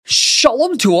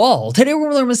Shalom to all. Today we're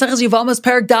going to learn Maseches Yevamos,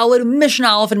 Parak Daled, Mishnah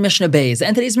Aleph, and Mishnah Beis.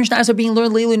 And today's Mishnahs are being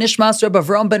learned Leilu Nishmas Reb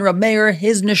Avram ben Rab Meir,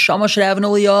 his neshama should have an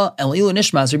aliyah, and Leilu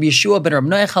Nishmas Reb Yeshua ben Rab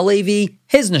Noach Halevi,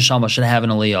 his neshama should have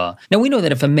an aliyah. Now we know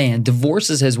that if a man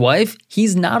divorces his wife,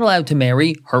 he's not allowed to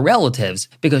marry her relatives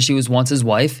because she was once his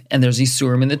wife, and there's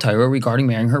Isurim in the Torah regarding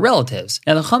marrying her relatives.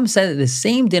 Now the Chum said that the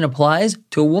same din applies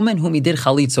to a woman whom he did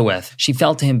chalitza with. She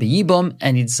fell to him b'yibum,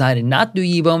 and he decided not to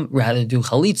do yibum, rather do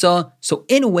chalitza. So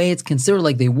in a way, it's considered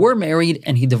like they were married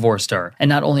and he divorced her. And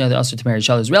not only are they usher to marry each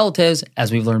other's relatives,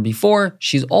 as we've learned before,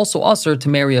 she's also usher to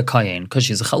marry a kayin because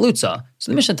she's a chalutza.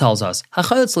 So the Mishnah tells us, a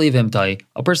person did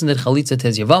chalitza to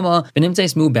his Yevama,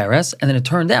 and then it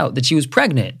turned out that she was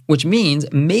pregnant, which means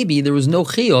maybe there was no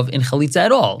chiyuv in chalitza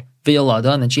at all.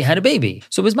 V'yalada, and then she had a baby.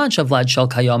 So bisman shavlad shel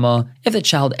kayama, if the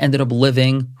child ended up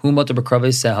living, hu mutar b'kravei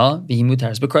seha, v'hi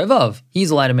mutaris b'kravav.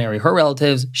 He's allowed to marry her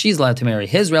relatives, she's allowed to marry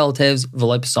his relatives,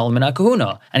 v'loi p'salim min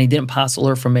kahuna. And he didn't passel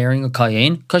her from marrying a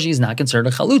kayin because she's not considered a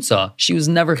chalutza. She was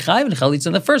never chayiv in chalitza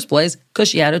in the first place because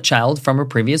she had a child from her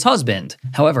previous husband.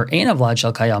 However, ein avlad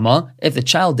shel kayama, if the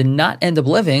child did not end up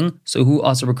living, so hu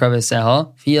asur b'kravei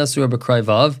seha, v'hi asur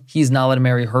b'kravav, he's not allowed to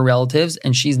marry her relatives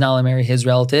and she's not allowed to marry his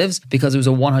relatives because it was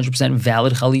a 100%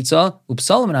 valid chalitza,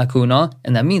 upsalam and akuna,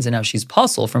 and that means that now she's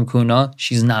pasul from kuna,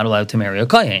 she's not allowed to marry a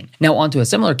kayin. Now onto a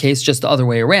similar case, just the other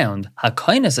way around.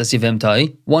 Hakainas as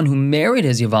yivimtai, one who married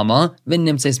his yivama,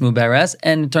 v'nimtzeis muberes,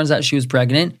 and it turns out she was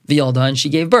pregnant, v'yalda, and she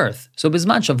gave birth. So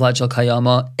bisman shavlad shel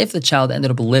kayama, if the child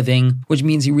ended up living, which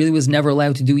means he really was never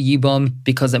allowed to do yibum,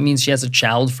 because that means she has a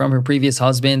child from her previous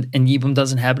husband, and yibum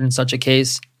doesn't happen in such a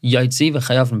case, Yaitzi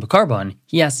v'chayav b'karban.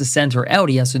 He has to send her out,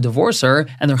 he has to divorce her,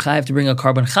 and they're chayav to bring a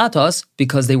karban chatas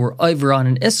because they were over on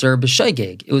an isser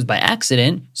b'shaygeg. It was by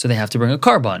accident, so they have to bring a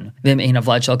karban. V'im ein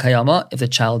avlad shel kayama, if the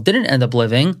child didn't end up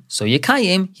living, so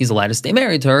yekayim, he's allowed to stay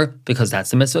married to her because that's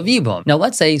the mitzvah of yibum. Now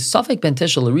let's say Safek ben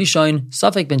Tishel l'rishon,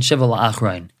 Safek ben Shiva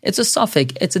la'achron. It's a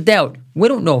Safek, it's a doubt. We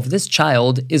don't know if this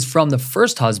child is from the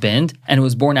first husband and it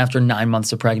was born after 9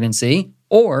 months of pregnancy,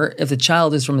 or if the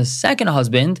child is from the second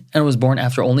husband and was born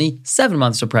after only 7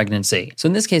 months of pregnancy. So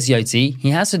in this case, Yaitzi, he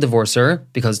has to divorce her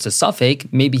because it's a suffix,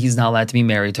 maybe he's not allowed to be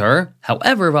married to her.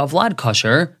 However, Vavlad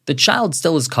kosher, the child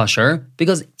still is kosher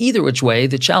because either which way,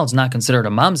 the child's not considered a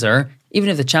mamzer. Even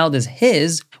if the child is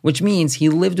his, which means he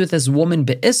lived with this woman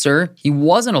be'isser, he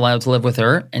wasn't allowed to live with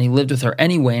her, and he lived with her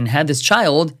anyway and had this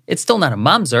child, it's still not a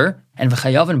mamzer. And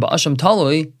v'chayavin ba'asham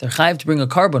taloi, they're chayav to bring a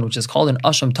carbon, which is called an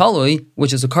asham taloi,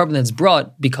 which is a carbon that's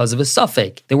brought because of a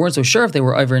suffix. They weren't so sure if they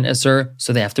were over in isser,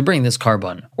 so they have to bring this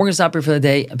carbon. We're going to stop here for the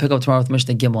day and pick up tomorrow with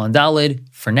Mishnah Gimel and Daled.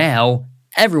 For now,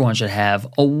 everyone should have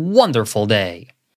a wonderful day.